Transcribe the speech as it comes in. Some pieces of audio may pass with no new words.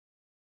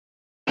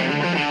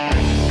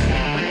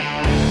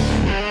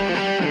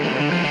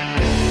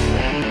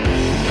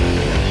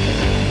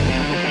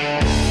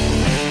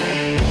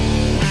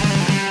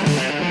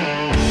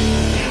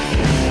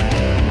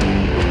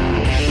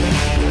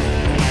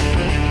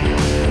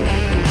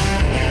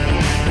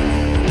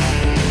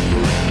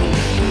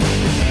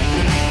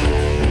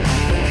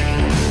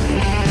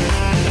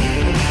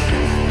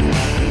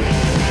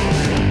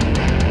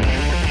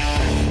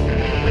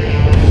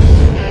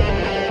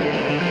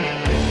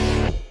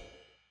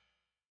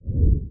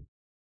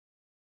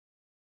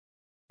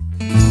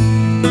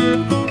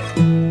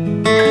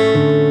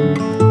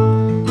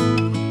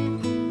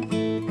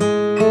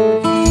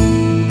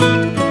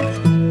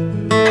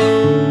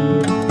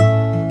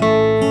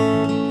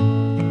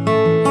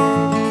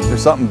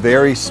There's something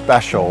very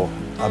special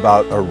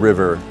about a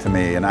river to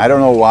me, and I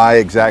don't know why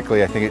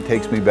exactly. I think it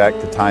takes me back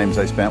to times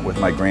I spent with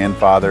my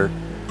grandfather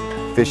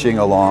fishing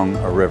along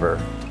a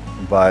river.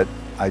 But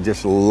I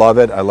just love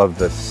it. I love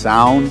the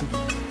sound.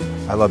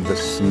 I love the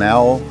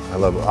smell. I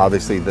love,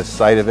 obviously, the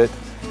sight of it.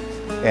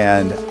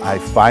 And I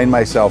find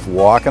myself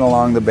walking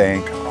along the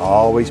bank,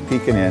 always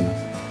peeking in,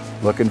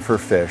 looking for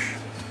fish.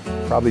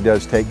 Probably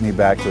does take me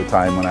back to a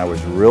time when I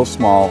was real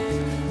small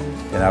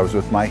and I was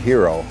with my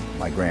hero,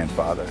 my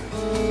grandfather.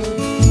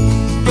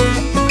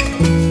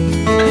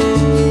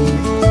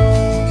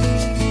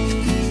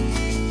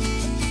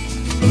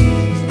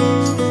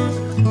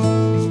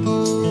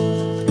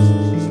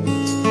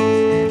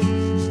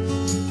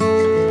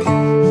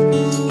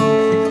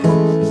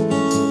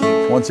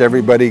 Once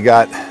everybody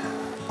got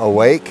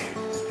awake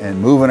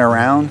and moving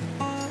around,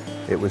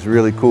 it was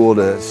really cool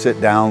to sit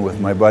down with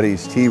my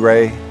buddies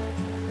T-Ray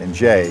and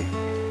Jay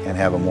and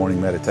have a morning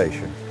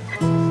meditation.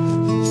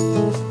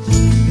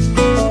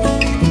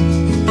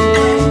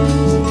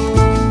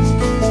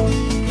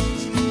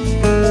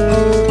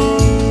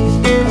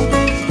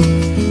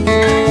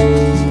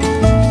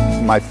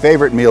 My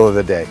favorite meal of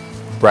the day,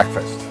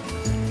 breakfast.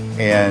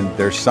 And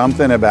there's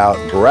something about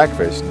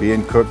breakfast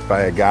being cooked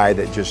by a guy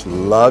that just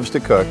loves to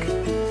cook,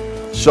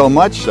 so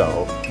much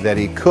so that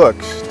he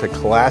cooks to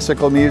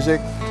classical music,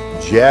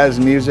 jazz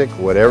music,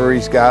 whatever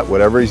he's got,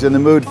 whatever he's in the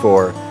mood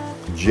for.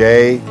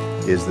 Jay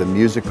is the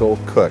musical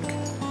cook.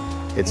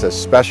 It's a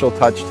special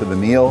touch to the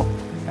meal,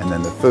 and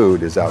then the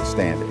food is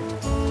outstanding.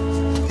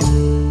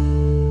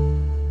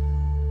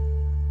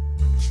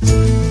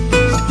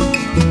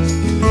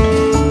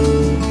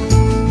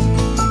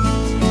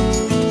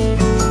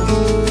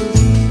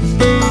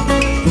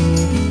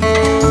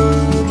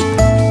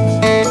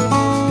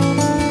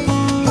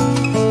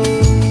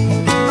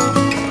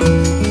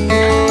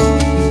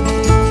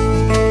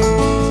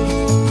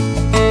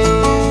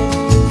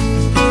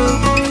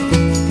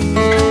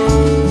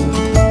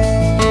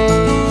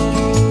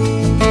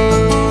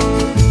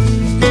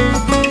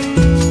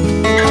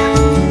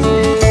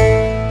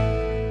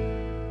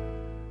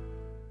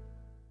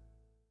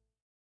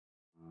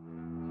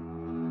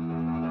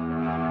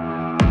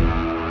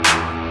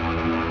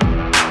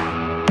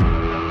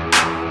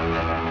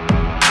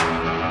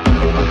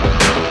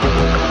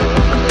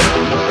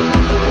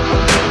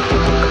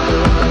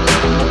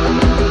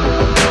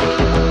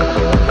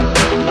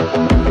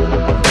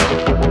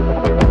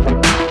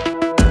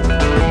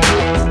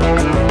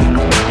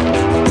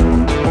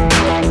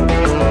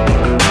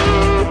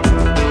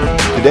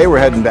 Today we're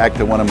heading back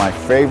to one of my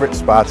favorite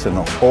spots in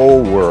the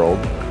whole world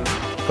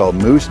called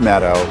Moose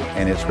Meadow,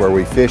 and it's where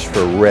we fish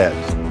for reds.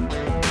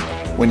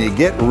 When you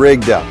get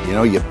rigged up, you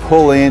know, you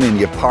pull in and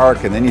you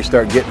park, and then you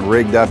start getting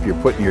rigged up. You're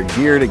putting your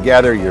gear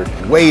together, your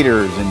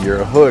waders and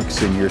your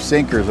hooks and your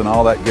sinkers and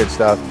all that good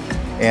stuff,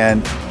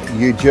 and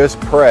you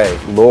just pray,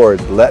 Lord,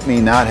 let me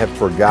not have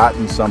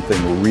forgotten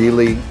something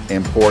really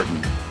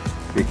important,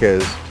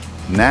 because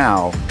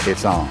now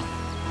it's on.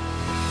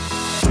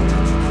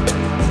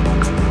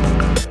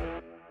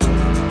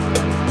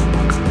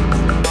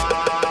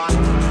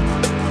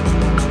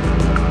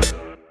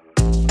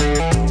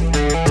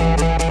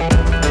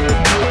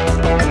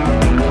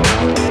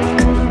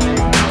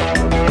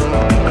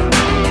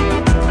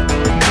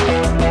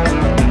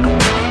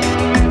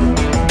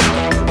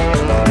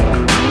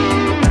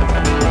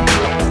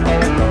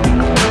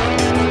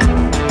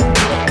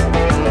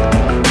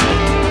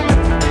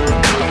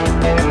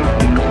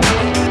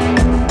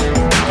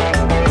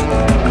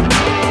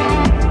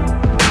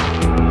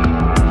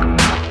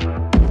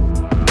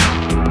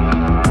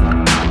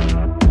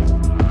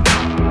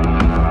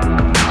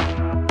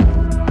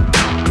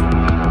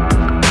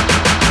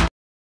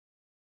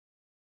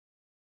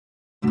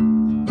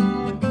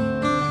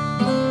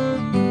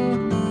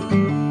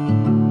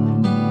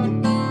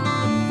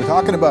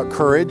 Talking about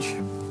courage,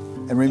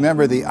 and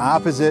remember, the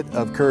opposite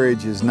of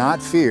courage is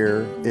not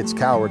fear, it's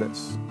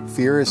cowardice.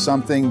 Fear is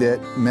something that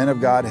men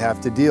of God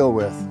have to deal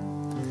with.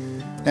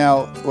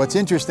 Now, what's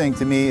interesting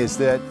to me is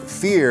that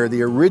fear,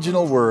 the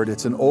original word,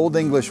 it's an Old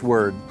English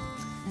word,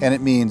 and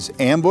it means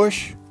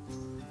ambush,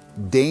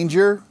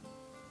 danger,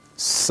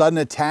 sudden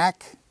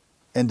attack,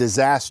 and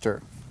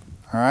disaster.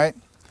 All right?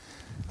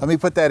 Let me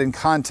put that in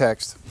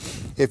context.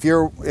 If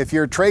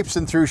you're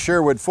traipsing through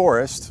Sherwood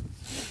Forest,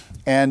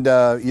 and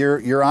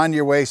you're on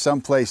your way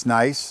someplace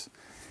nice,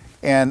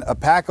 and a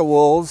pack of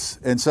wolves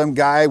and some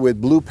guy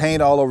with blue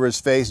paint all over his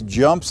face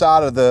jumps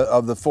out of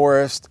the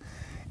forest,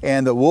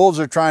 and the wolves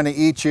are trying to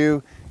eat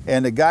you,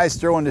 and the guy's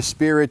throwing the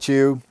spear at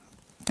you,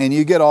 and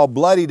you get all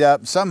bloodied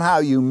up. Somehow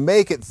you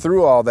make it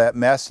through all that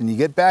mess and you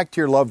get back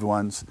to your loved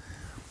ones.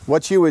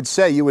 What you would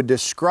say, you would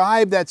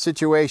describe that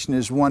situation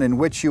as one in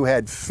which you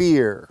had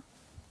fear,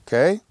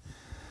 okay?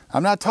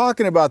 I'm not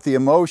talking about the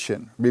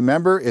emotion.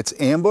 Remember, it's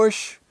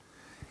ambush,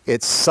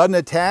 it's sudden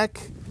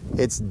attack,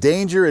 it's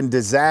danger and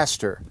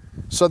disaster.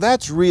 So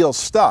that's real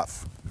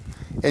stuff.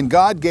 And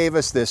God gave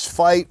us this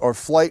fight or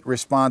flight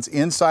response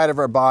inside of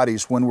our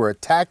bodies when we're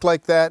attacked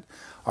like that.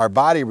 Our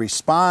body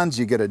responds,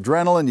 you get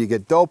adrenaline, you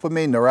get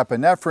dopamine,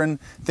 norepinephrine.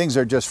 Things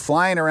are just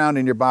flying around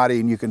in your body,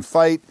 and you can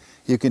fight,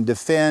 you can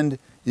defend,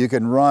 you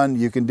can run,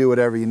 you can do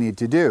whatever you need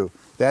to do.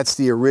 That's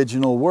the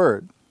original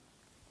word.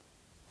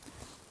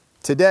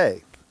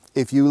 Today,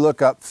 if you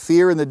look up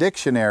fear in the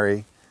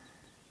dictionary,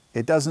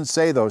 it doesn't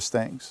say those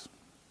things.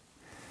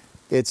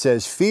 It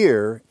says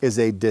fear is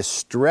a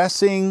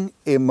distressing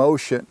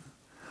emotion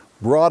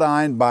brought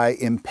on by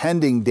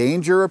impending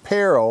danger or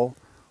peril,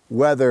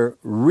 whether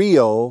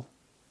real,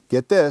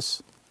 get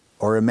this,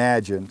 or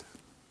imagined.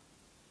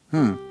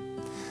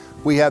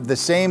 We have the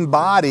same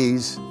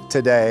bodies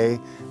today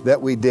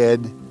that we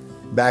did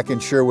back in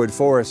Sherwood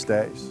Forest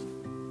days.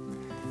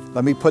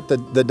 Let me put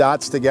the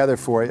dots together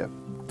for you.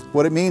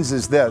 What it means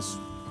is this: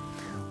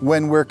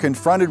 when we're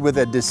confronted with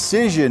a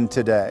decision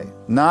today,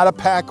 not a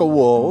pack of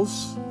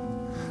wolves,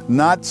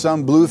 not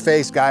some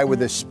blue-faced guy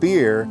with a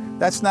spear,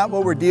 that's not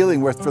what we're dealing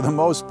with for the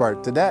most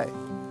part today.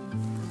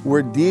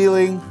 We're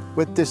dealing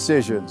with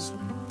decisions,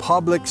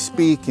 public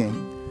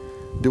speaking.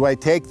 Do I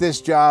take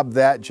this job,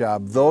 that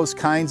job, those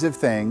kinds of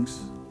things?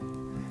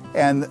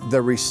 And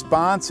the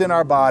response in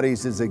our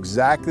bodies is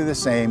exactly the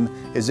same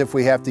as if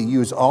we have to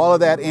use all of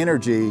that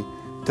energy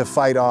to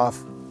fight off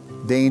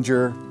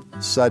danger,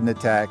 sudden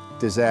attack,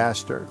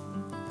 disaster.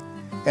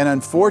 And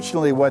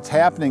unfortunately, what's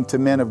happening to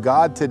men of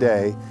God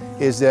today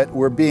is that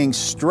we're being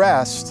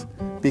stressed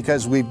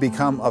because we've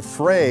become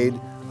afraid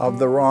of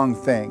the wrong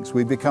things.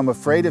 We've become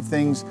afraid of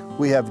things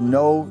we have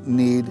no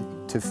need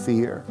to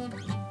fear.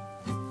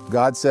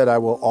 God said, I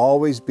will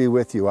always be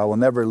with you. I will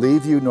never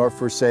leave you nor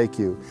forsake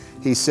you.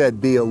 He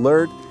said, be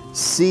alert,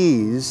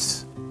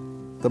 seize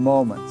the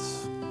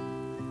moments.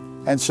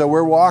 And so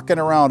we're walking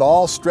around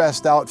all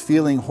stressed out,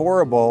 feeling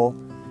horrible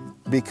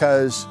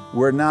because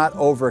we're not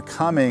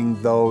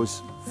overcoming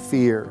those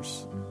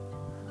fears.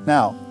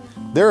 Now,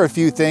 there are a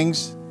few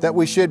things that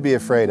we should be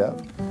afraid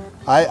of.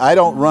 I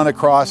don't run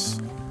across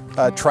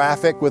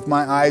traffic with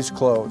my eyes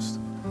closed.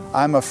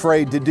 I'm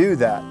afraid to do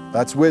that.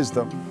 That's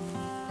wisdom.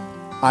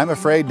 I'm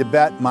afraid to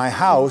bet my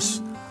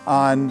house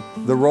on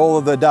the roll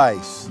of the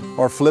dice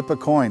or flip a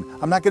coin.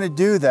 I'm not going to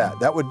do that.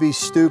 That would be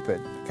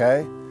stupid,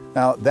 okay?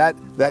 Now,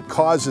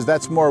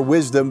 that's more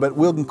wisdom, but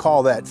we can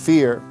call that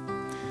fear.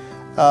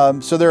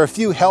 So there are a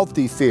few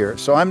healthy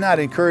fears. So I'm not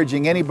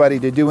encouraging anybody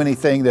to do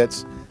anything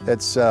that's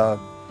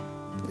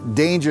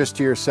dangerous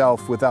to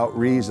yourself without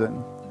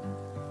reason.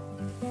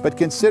 But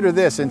consider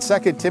this, in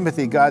 2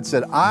 Timothy, God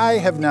said, I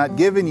have not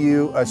given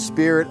you a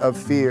spirit of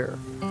fear,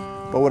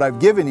 but what I've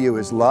given you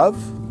is love,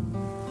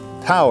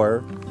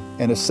 power,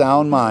 and a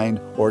sound mind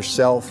or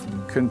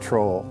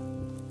self-control.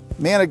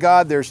 Man of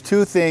God, there's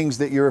two things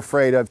that you're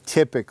afraid of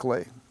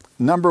typically.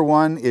 Number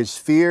one is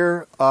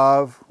fear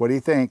of, what do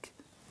you think?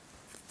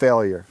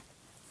 Failure.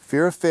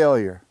 Fear of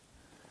failure.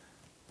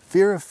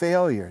 Fear of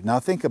failure. Now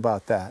think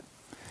about that.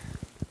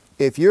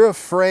 If you're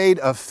afraid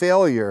of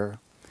failure,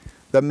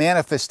 the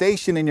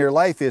manifestation in your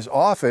life is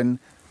often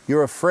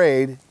you're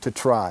afraid to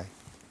try.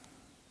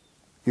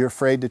 You're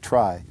afraid to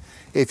try.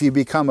 If you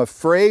become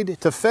afraid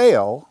to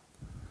fail,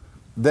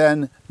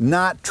 then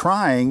not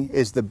trying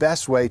is the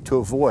best way to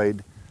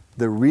avoid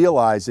the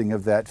realizing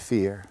of that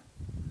fear.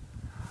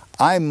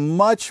 I'm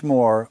much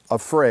more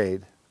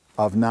afraid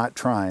of not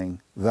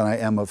trying than I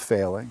am of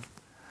failing.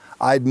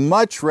 I'd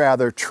much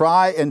rather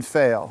try and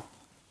fail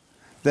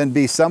than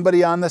be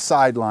somebody on the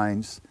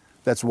sidelines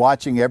that's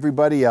watching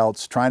everybody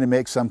else trying to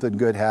make something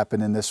good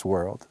happen in this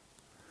world.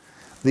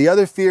 The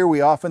other fear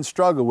we often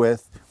struggle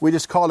with, we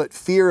just call it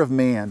fear of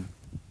man.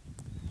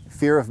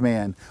 Fear of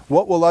man.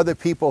 What will other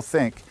people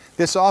think?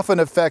 This often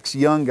affects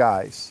young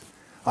guys.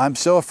 I'm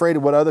so afraid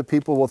of what other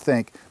people will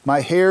think. My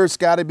hair's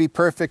got to be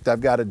perfect.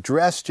 I've got to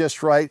dress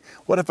just right.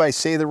 What if I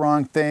say the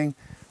wrong thing?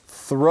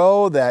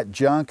 Throw that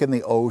junk in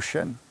the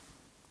ocean.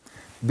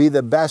 Be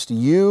the best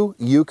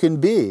you can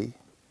be,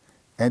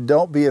 and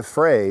don't be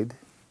afraid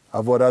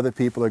of what other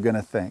people are going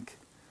to think.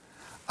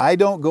 I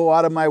don't go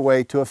out of my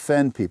way to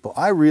offend people.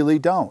 I really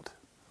don't.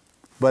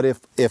 But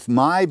if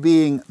my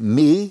being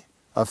me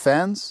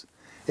offends,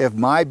 if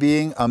my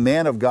being a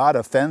man of God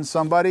offends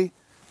somebody,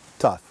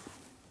 tough.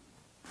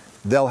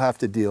 They'll have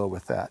to deal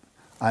with that.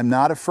 I'm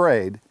not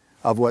afraid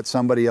of what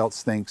somebody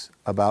else thinks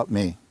about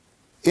me.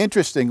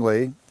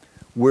 Interestingly,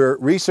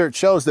 research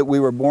shows that we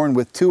were born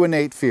with two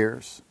innate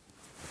fears: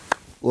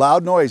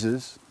 loud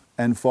noises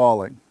and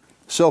falling.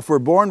 So if we're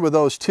born with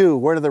those two,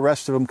 where do the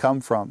rest of them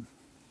come from?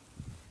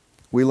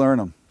 We learn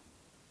them.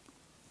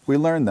 We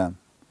learn them.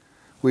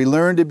 We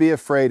learn to be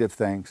afraid of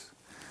things.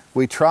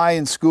 We try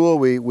in school,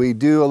 we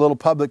do a little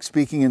public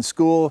speaking in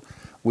school.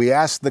 We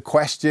ask the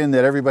question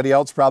that everybody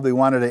else probably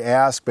wanted to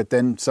ask, but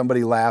then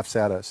somebody laughs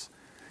at us.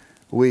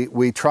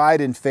 We tried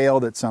and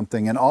failed at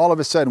something, and all of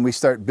a sudden we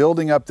start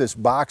building up this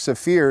box of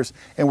fears,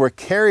 and we're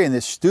carrying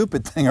this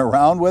stupid thing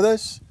around with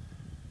us.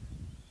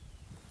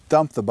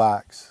 Dump the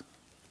box.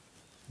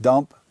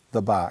 Dump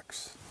the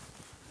box.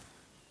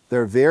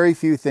 There are very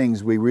few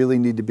things we really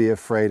need to be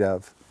afraid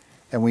of,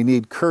 and we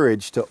need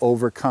courage to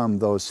overcome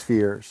those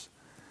fears.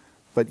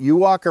 But you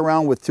walk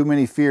around with too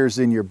many fears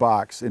in your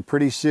box, and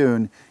pretty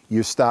soon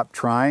you stop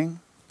trying,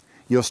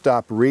 you'll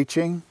stop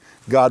reaching.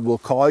 God will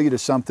call you to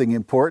something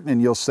important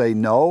and you'll say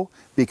no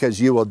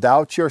because you will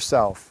doubt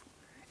yourself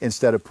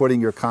instead of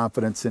putting your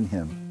confidence in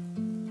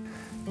Him.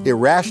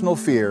 Irrational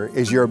fear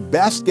is your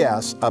best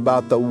guess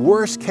about the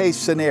worst case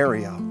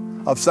scenario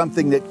of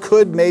something that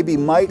could, maybe,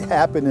 might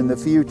happen in the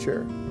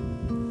future.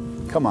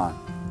 Come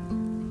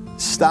on.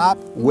 Stop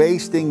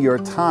wasting your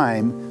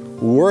time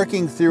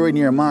working through in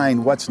your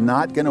mind what's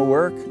not going to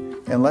work,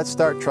 and let's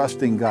start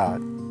trusting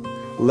God.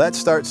 Let's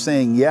start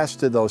saying yes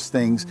to those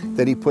things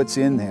that He puts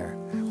in there.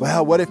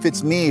 Well, what if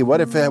it's me?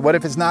 What if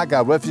it's not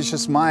God? What if it's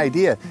just my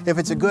idea? If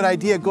it's a good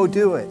idea, go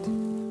do it.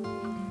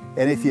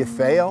 And if you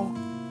fail,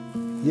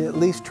 you at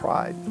least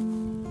tried.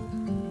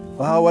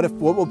 Well, what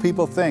will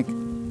people think?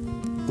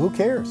 Who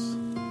cares?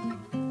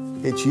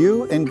 It's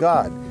you and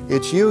God.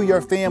 It's you,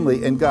 your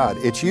family, and God.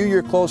 It's you,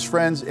 your close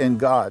friends, and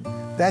God.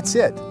 That's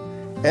it.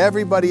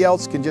 Everybody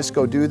else can just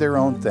go do their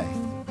own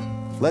thing.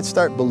 Let's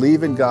start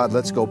believing God.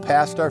 Let's go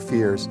past our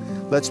fears.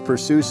 Let's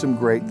pursue some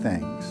great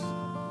things.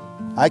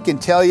 I can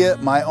tell you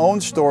my own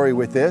story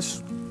with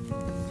this.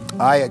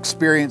 I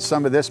experienced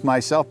some of this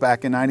myself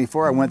back in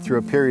 '94. I went through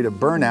a period of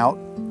burnout.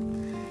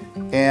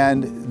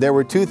 And there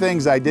were two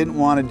things I didn't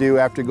want to do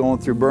after going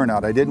through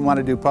burnout. I didn't want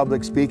to do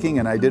public speaking,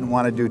 and I didn't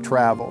want to do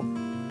travel.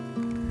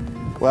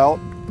 Well,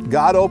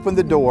 God opened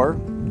the door,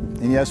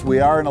 and yes, we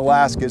are in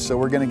Alaska, so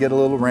we're going to get a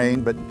little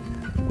rain, but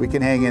we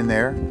can hang in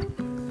there.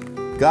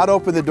 God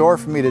opened the door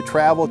for me to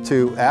travel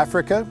to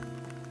Africa.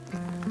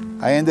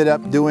 I ended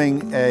up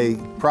doing a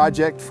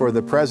project for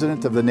the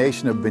president of the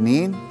nation of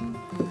Benin.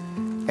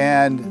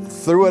 And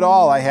through it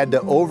all, I had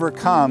to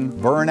overcome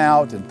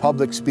burnout and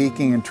public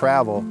speaking and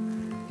travel.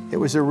 It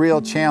was a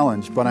real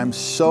challenge, but I'm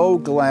so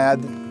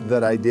glad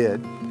that I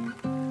did.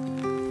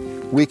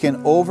 We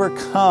can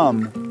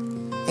overcome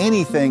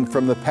anything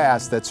from the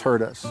past that's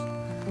hurt us.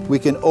 We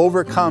can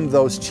overcome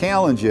those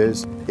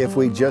challenges if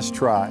we just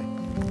try.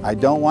 I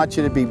don't want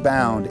you to be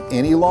bound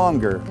any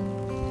longer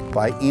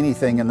by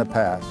anything in the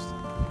past.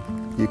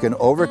 You can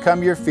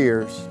overcome your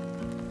fears,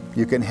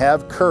 you can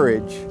have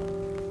courage,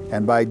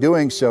 and by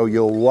doing so,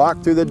 you'll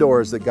walk through the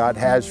doors that God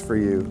has for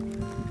you,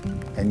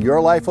 and your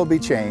life will be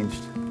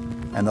changed,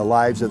 and the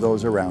lives of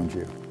those around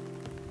you.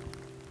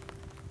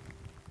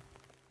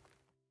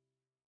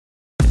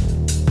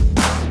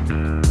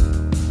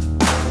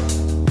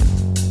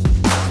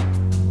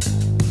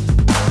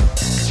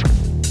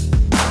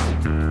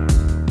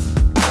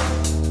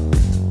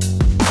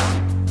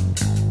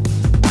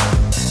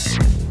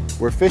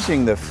 We're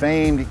fishing the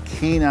famed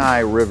Kenai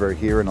River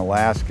here in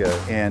Alaska,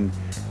 and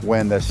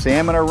when the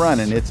salmon are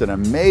running, it's an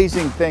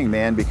amazing thing,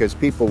 man, because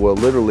people will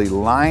literally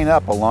line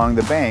up along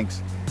the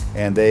banks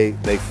and they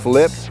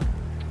flip,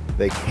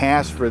 they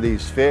cast for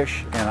these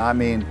fish, and I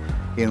mean,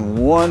 in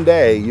one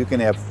day you can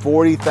have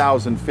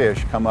 40,000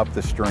 fish come up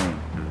the stream.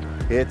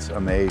 It's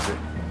amazing.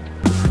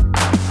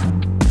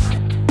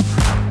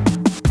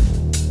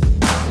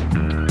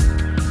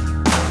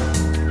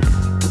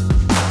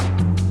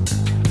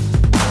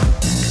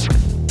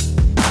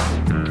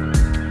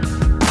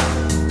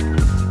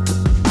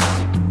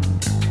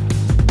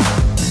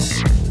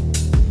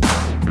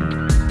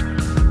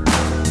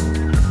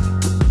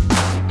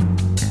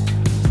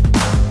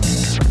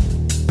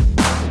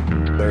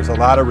 There's a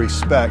lot of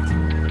respect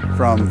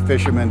from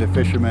fisherman to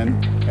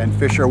fisherman and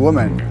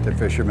fisherwoman to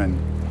fisherman.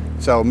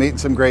 So meeting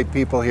some great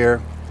people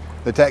here.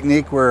 The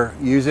technique we're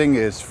using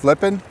is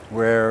flipping,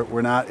 where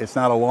it's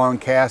not a long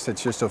cast,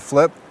 it's just a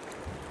flip,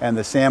 and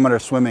the salmon are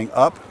swimming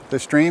up the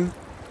stream.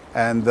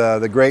 And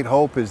the great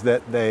hope is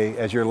that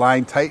as your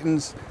line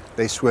tightens,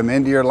 they swim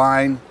into your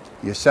line,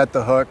 you set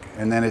the hook,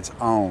 and then it's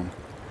on.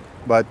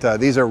 But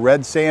these are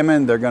red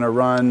salmon. They're gonna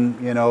run,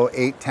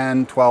 8,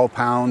 10, 12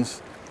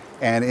 pounds.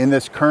 And in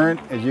this current,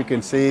 as you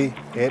can see,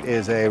 it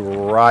is a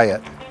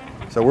riot.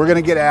 So we're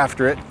gonna get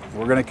after it.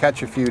 We're gonna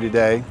catch a few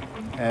today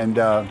and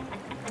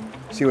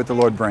see what the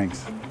Lord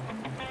brings.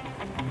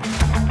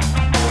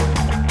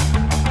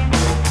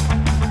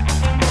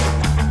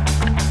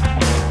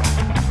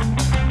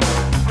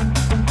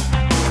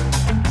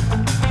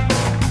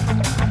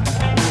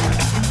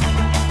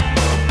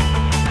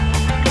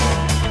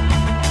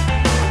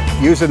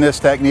 Using this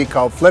technique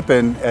called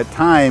flipping, at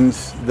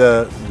times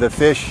the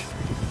fish,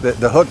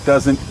 the hook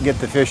doesn't get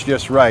the fish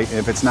just right. And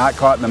if it's not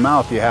caught in the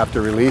mouth, you have to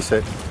release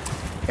it.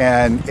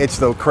 And it's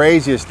the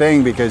craziest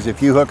thing, because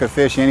if you hook a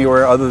fish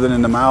anywhere other than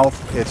in the mouth,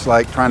 it's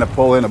like trying to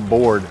pull in a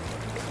board.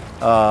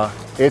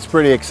 It's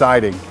pretty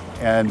exciting.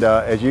 And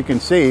as you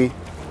can see,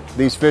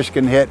 these fish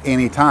can hit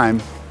any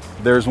time.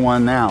 There's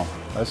one now.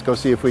 Let's go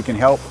see if we can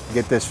help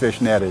get this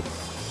fish netted.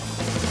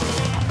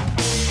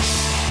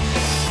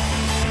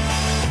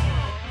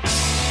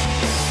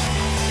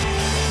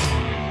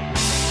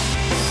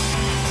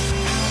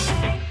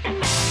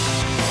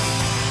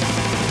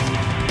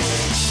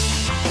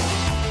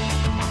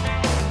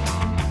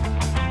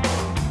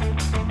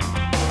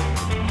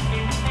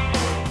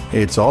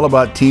 It's all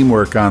about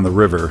teamwork on the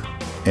river,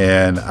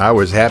 and I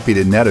was happy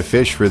to net a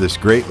fish for this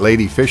great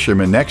lady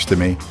fisherman next to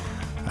me.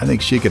 I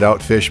think she could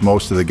outfish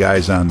most of the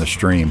guys on the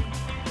stream.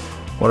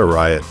 What a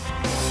riot.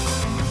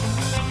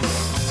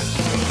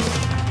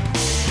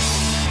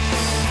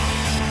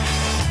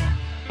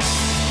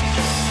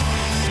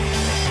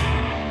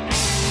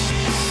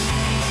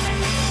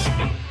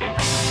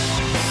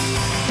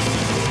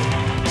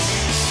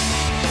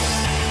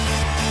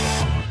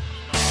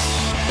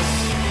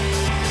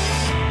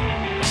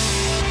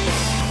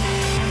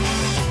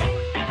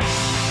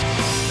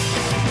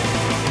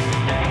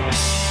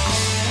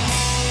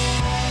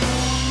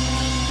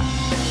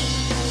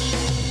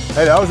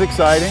 Hey, that was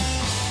exciting.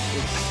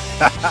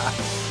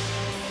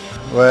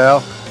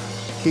 Well,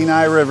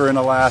 Kenai River in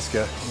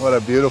Alaska. What a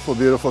beautiful,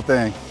 beautiful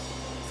thing.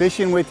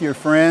 Fishing with your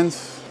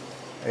friends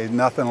ain't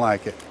nothing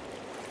like it.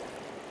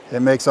 It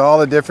makes all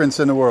the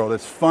difference in the world.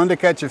 It's fun to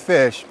catch a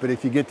fish, but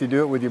if you get to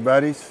do it with your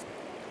buddies,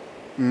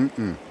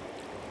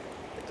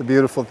 it's a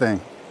beautiful thing.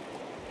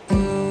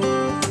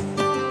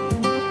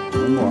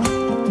 One more.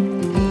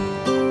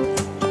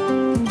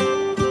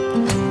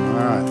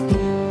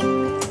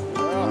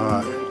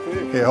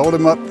 Okay, hold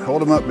him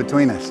up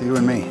between us, you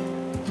and me.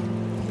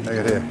 Look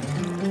at here.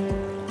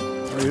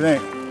 What do you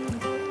think?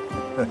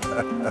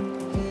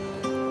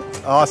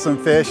 Awesome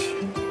fish.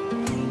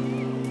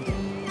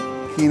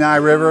 Kenai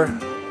River,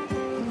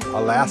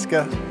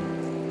 Alaska.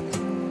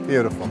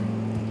 Beautiful.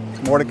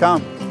 More to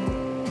come.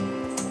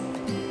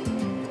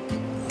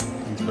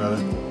 Thanks,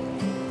 brother.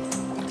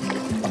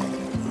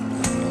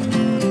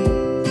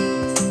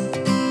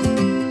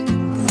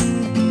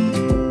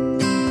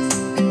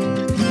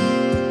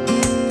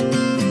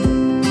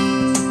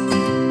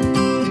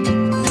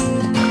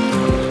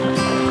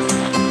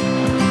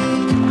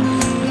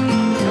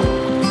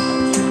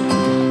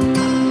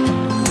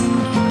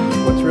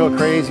 Real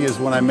crazy is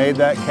when I made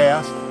that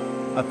cast,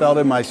 I felt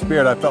in my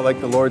spirit, I felt like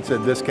the Lord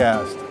said this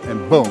cast,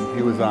 and boom,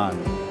 he was on.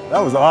 That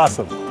was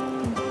awesome.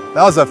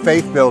 That was a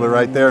faith builder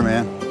right there,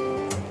 man.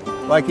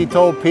 Like he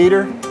told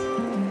Peter,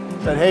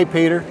 said, hey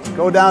Peter,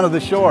 go down to the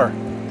shore,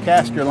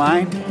 cast your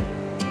line.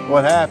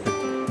 What happened?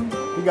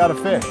 He got a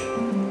fish.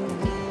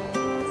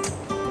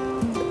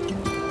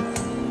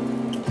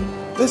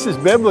 This is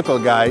biblical,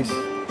 guys.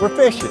 We're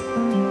fishing.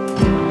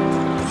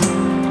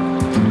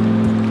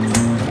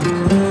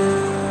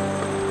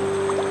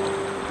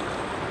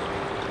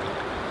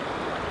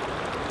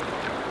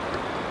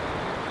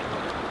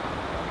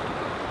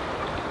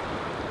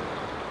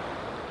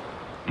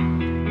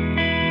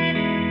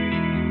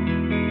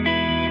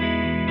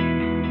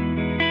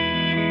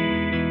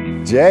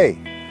 Jay,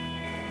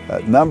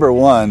 number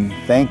one,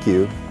 thank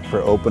you for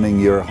opening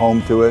your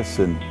home to us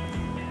and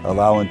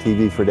allowing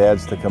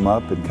TV4Dads to come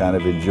up and kind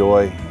of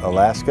enjoy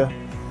Alaska.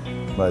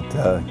 But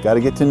got to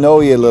get to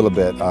know you a little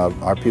bit.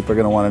 Our people are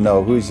going to want to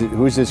know who's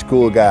this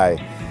cool guy.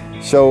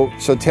 So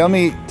tell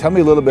me a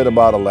little bit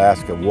about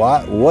Alaska.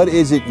 What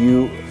is it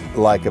you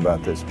like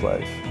about this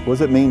place? What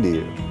does it mean to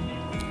you?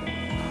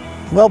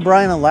 Well,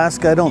 Brian,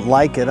 Alaska, I don't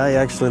like it. I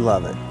actually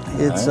love it.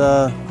 It's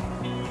a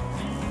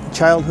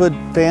childhood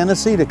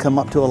fantasy to come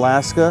up to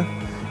Alaska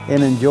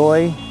and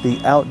enjoy the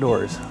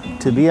outdoors.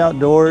 To be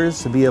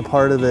outdoors, to be a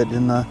part of it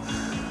in the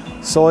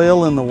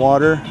soil, in the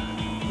water,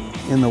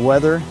 in the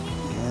weather,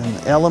 in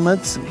the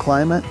elements and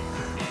climate,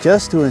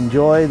 just to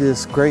enjoy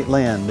this great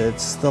land.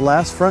 It's the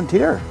last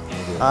frontier.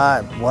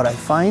 What I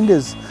find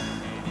is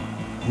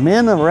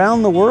men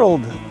around the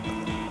world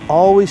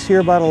always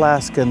hear about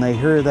Alaska, and they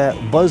hear that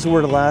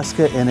buzzword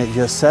Alaska, and it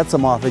just sets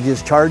them off. It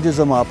just charges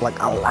them up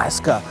like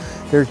Alaska.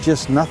 There's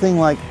just nothing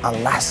like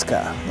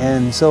Alaska.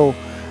 And so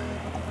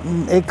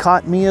it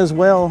caught me as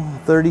well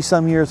 30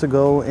 some years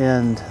ago,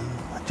 and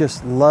I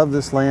just love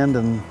this land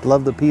and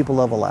love the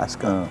people of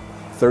Alaska.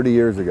 30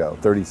 years ago,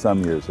 30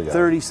 some years ago.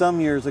 30 some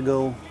years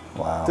ago.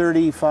 Wow.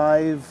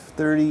 35,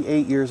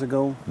 38 years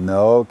ago.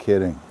 No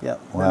kidding. Yep.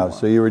 Wow,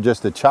 so you were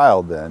just a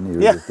child then. You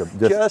were just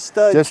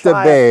a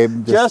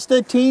babe. Just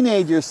a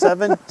teenager,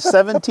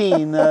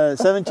 17,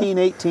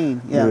 18,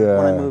 when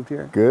I moved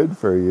here. Good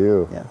for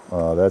you. Yeah.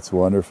 Oh, that's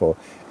wonderful.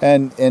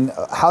 And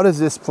how does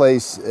this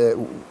place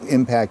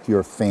impact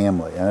your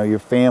family? I know your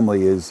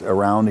family is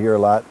around here a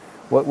lot.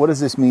 What does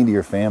this mean to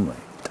your family?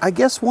 I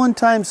guess one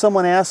time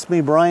someone asked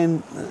me, Brian,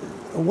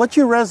 what's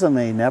your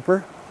resume,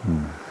 Nepper?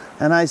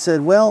 And I said,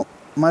 well,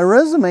 my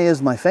resume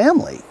is my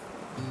family.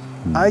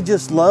 I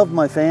just love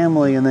my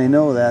family, and they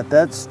know that.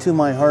 That's to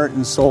my heart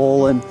and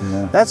soul, and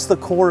that's the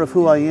core of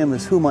who I am,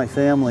 is who my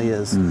family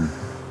is.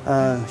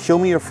 Show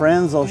me your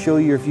friends, I'll show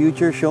you your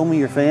future. Show me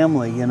your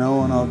family, you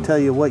know, and I'll tell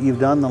you what you've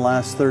done the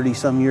last 30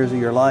 some years of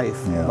your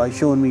life by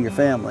showing me your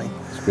family.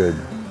 It's good.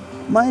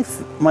 My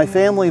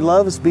family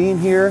loves being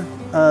here.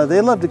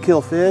 They love to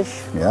kill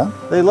fish. Yeah.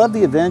 They love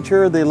the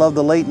adventure. They love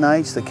the late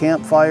nights, the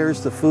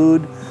campfires, the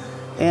food,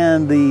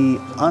 and the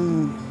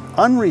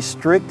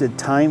unrestricted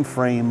time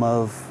frame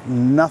of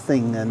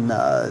nothing and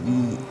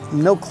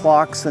no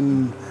clocks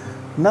and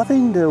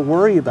nothing to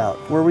worry about,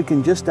 where we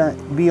can just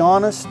be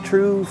honest,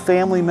 true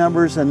family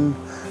members and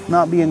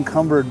not be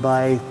encumbered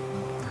by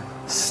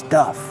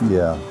stuff.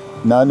 Yeah.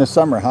 Now in the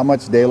summer, how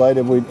much daylight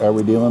are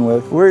we dealing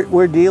with?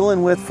 We're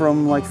dealing with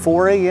from like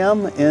 4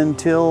 a.m.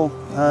 until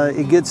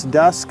It gets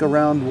dusk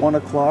around 1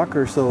 o'clock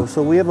or so.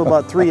 So we have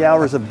about 3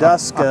 hours of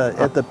dusk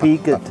at the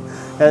peak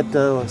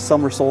at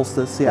summer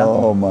solstice. Yeah.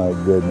 Oh my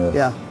goodness.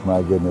 Yeah.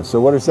 My goodness.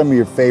 So what are some of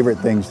your favorite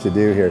things to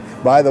do here?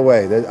 By the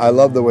way, I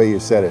love the way you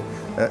said it.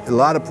 A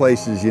lot of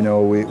places, you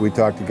know, we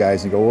talk to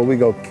guys and go, well, we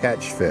go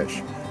catch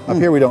fish. Up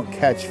here we don't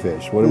catch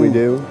fish. What do we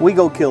do? We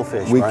go kill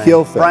fish. We Brian.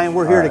 kill fish. Brian,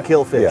 we're here to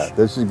kill fish. Yeah,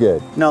 this is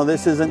good. No,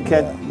 this isn't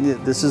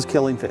this is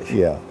killing fish.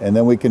 Yeah, and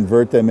then we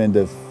convert them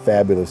into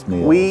fabulous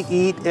meals. We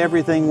eat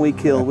everything we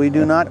kill. We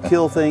do not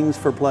kill things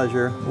for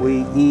pleasure.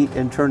 We eat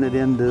and turn it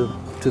into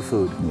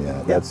food.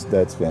 Yeah,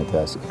 that's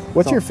fantastic.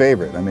 What's your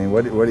favorite? I mean,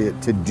 what do you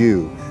to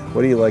do?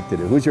 What do you like to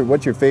do?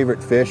 What's your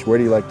favorite fish? Where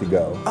do you like to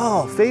go?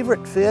 Oh,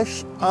 favorite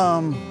fish?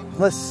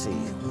 Let's see.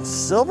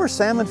 Silver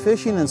salmon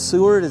fishing in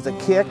Seward is a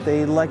kick.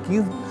 They like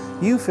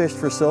you fished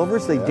for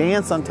silvers. They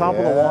dance on top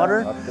of the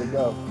water. Up they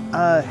go.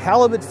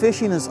 Halibut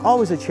fishing is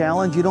always a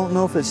challenge. You don't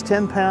know if it's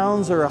 10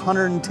 pounds or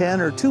 110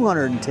 or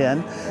 210.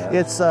 Yeah.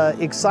 It's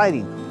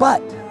exciting.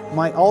 But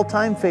my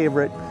all-time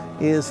favorite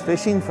is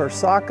fishing for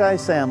sockeye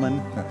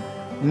salmon.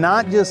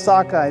 Not just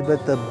sockeye,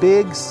 but the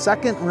big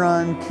second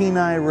run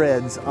Kenai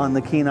Reds on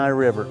the Kenai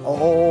River.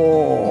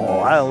 Oh,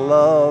 I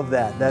love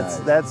that.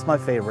 That's my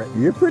favorite.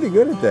 You're pretty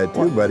good at that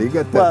too, buddy. You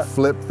got that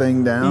flip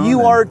thing down.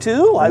 You are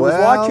too. I was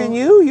watching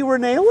you. You were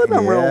nailing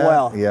them real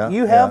well. Yeah.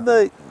 You have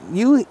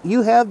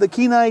you have the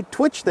Kenai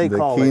twitch, they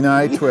call it. The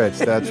Kenai twitch,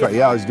 that's right.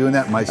 Yeah, I was doing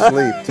that in my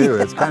sleep too.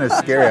 It's kind of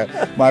scary.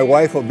 My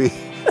wife will be,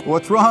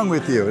 what's wrong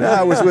with you? No,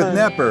 I was with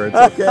Nepper.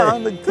 It's okay.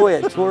 On the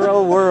twitch.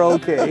 We're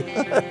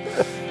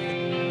okay.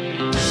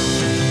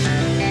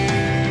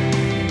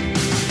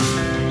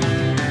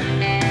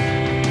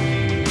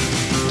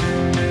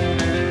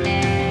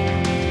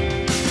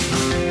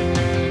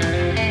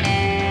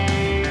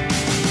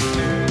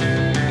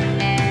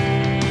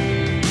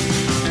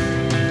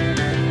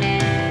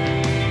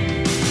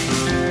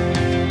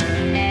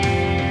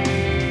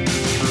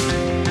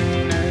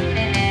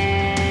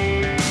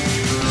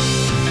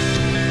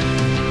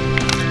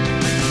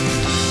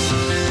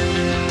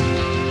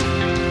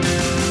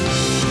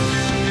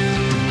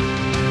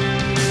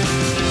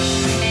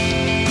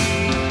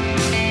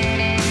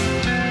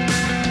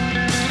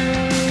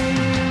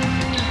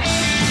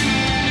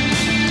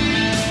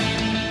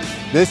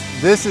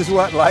 This is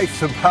what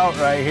life's about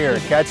right here.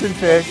 Catching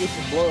fish,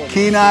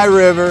 Kenai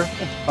River,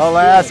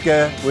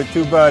 Alaska with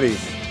two buddies.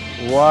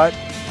 What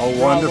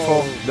a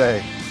wonderful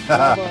day.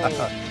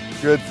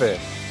 Good fish.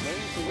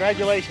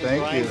 Congratulations,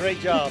 Thank Brian. you. Great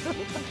job.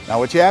 Now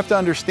what you have to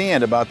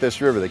understand about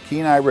this river, the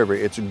Kenai River,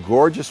 it's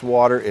gorgeous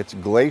water. It's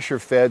glacier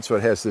fed, so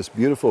it has this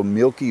beautiful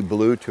milky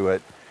blue to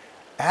it.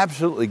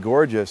 Absolutely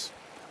gorgeous,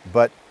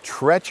 but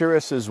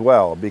treacherous as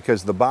well,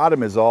 because the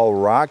bottom is all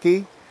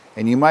rocky,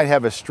 and you might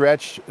have a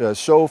stretch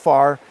so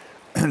far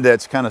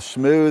that's kind of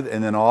smooth,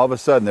 and then all of a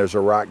sudden there's a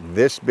rock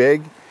this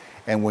big,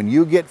 and when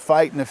you get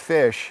fighting a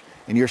fish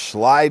and you're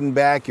sliding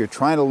back, you're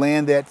trying to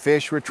land that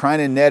fish, we're trying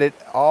to net it,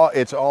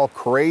 it's all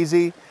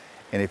crazy,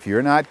 and if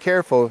you're not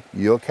careful,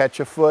 you'll catch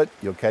a foot,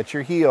 you'll catch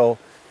your heel,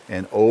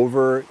 and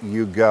over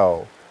you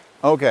go.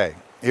 Okay,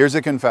 here's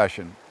a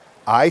confession.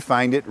 I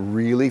find it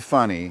really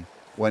funny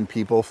when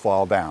people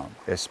fall down,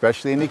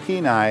 especially in the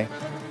Kenai,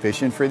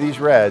 fishing for these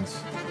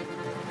reds.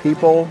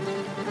 People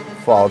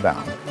fall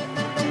down.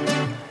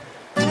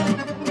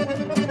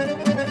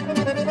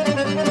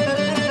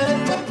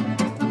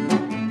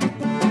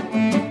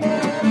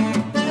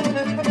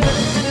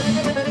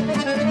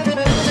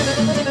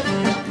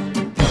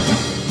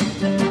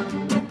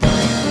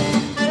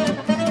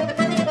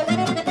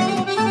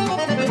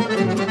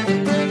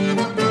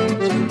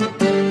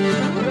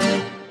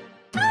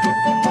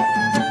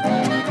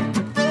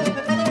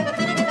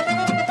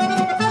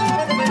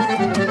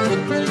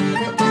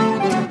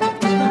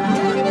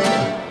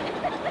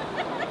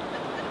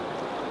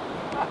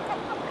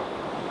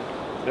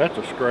 That's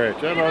a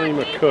scratch. That not even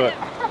a cut.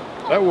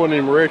 That wasn't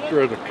even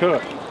registered as a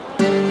cut.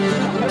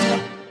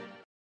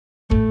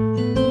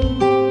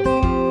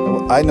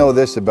 I know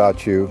this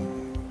about you.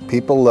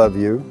 People love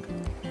you.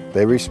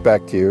 They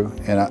respect you.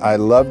 And I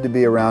love to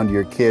be around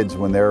your kids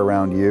when they're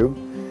around you,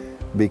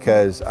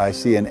 because I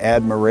see an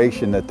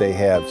admiration that they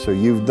have. So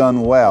you've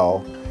done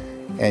well,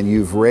 and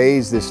you've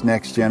raised this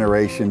next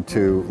generation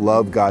to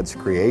love God's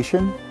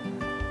creation,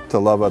 to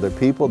love other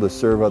people, to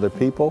serve other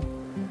people.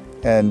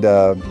 And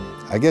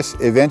I guess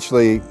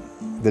eventually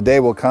the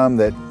day will come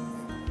that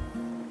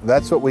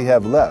that's what we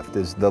have left,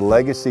 is the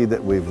legacy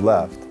that we've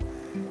left.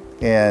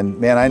 And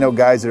man, I know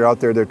guys that are out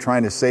there, they're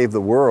trying to save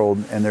the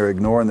world and they're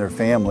ignoring their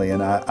family,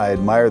 and I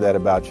admire that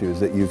about you, is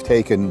that you've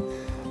taken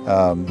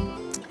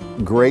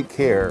great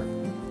care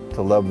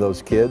to love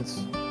those kids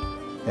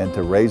and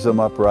to raise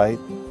them upright.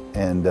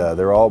 And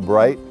they're all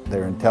bright,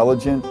 they're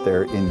intelligent,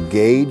 they're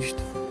engaged,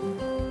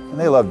 and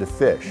they love to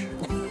fish.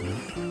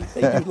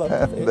 They do love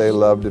to fish. They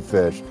love to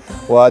fish.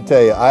 Well, I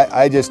tell you,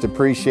 I just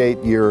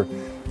appreciate your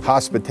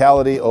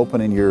hospitality,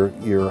 opening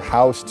your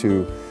house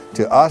to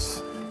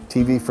us,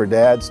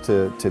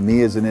 TV4Dads, to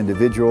me as an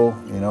individual.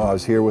 You know, I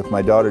was here with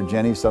my daughter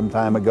Jenny some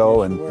time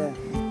ago, and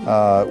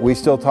we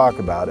still talk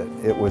about it.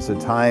 It was a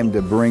time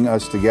to bring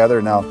us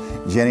together. Now,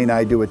 Jenny and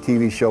I do a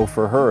TV show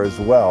for her as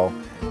well.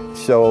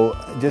 So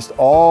just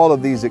all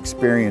of these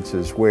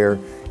experiences where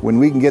when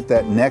we can get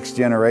that next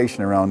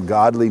generation around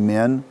godly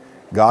men,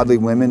 godly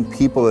women,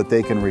 people that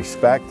they can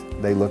respect,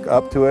 they look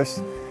up to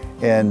us,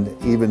 and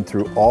even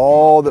through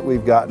all that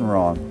we've gotten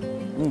wrong,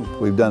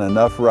 we've done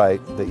enough right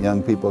that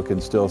young people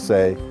can still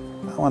say,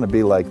 I want to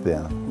be like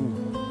them.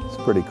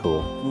 It's pretty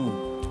cool.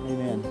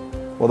 Amen.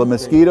 Well, the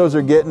mosquitoes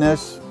are getting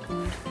us.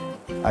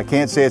 I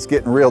can't say it's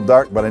getting real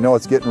dark, but I know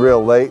it's getting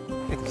real late.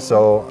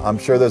 So I'm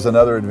sure there's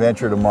another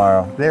adventure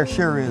tomorrow. There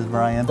sure is,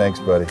 Brian. Thanks,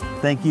 buddy.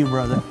 Thank you,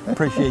 brother.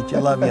 Appreciate you.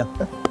 Love you.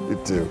 You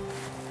too.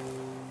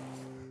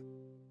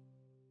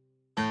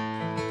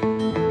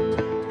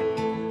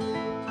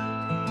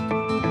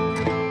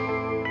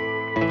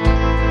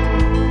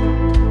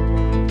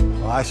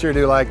 Well, I sure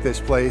do like this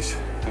place.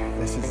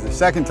 This is the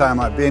second time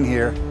I've been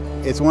here.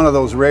 It's one of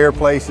those rare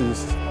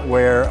places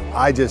where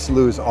I just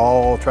lose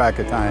all track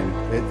of time.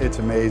 It's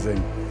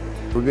amazing.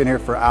 We've been here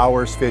for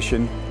hours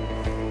fishing,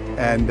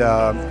 and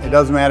it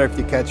doesn't matter if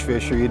you catch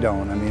fish or you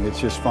don't. I mean, it's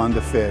just fun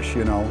to fish,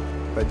 you know.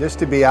 But just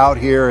to be out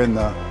here in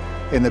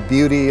the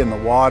beauty and the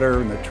water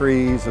and the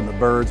trees and the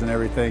birds and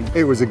everything,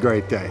 it was a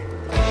great day.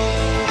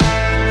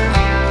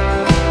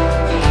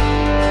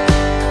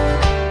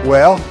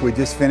 Well, we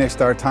just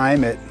finished our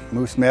time at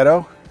Moose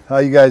Meadow. How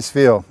you guys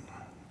feel?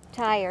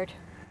 Tired.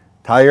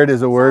 Tired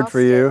is a word for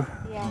you?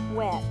 Yeah,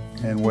 wet.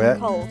 And wet?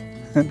 Cold.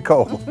 And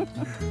cold.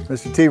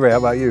 Mr. T-Ray, how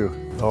about you?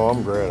 Oh,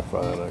 I'm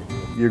gratified,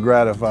 actually. You're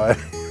gratified.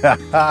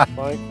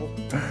 Thankful.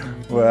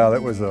 Well,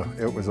 it was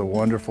a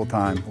wonderful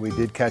time. We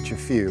did catch a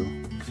few.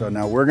 So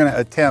now we're going to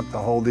attempt to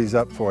hold these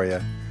up for you.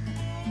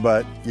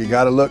 But you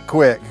got to look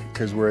quick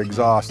because we're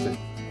exhausted.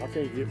 I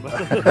can't get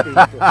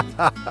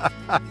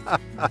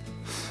my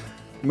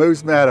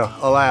Moose Meadow,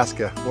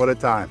 Alaska. What a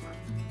time.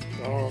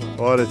 Oh.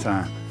 What a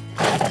time.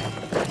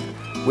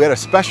 We had a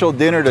special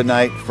dinner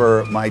tonight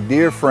for my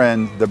dear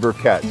friend, the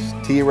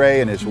Burketts,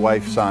 T-Ray and his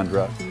wife,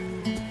 Sandra.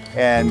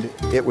 And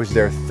it was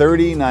their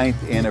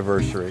 39th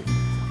anniversary.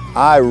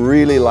 I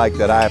really like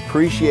that. I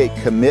appreciate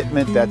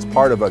commitment. That's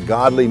part of a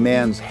godly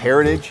man's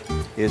heritage,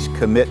 is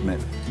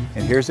commitment.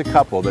 And here's a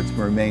couple that's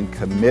remained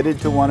committed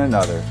to one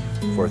another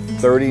for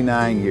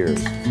 39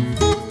 years.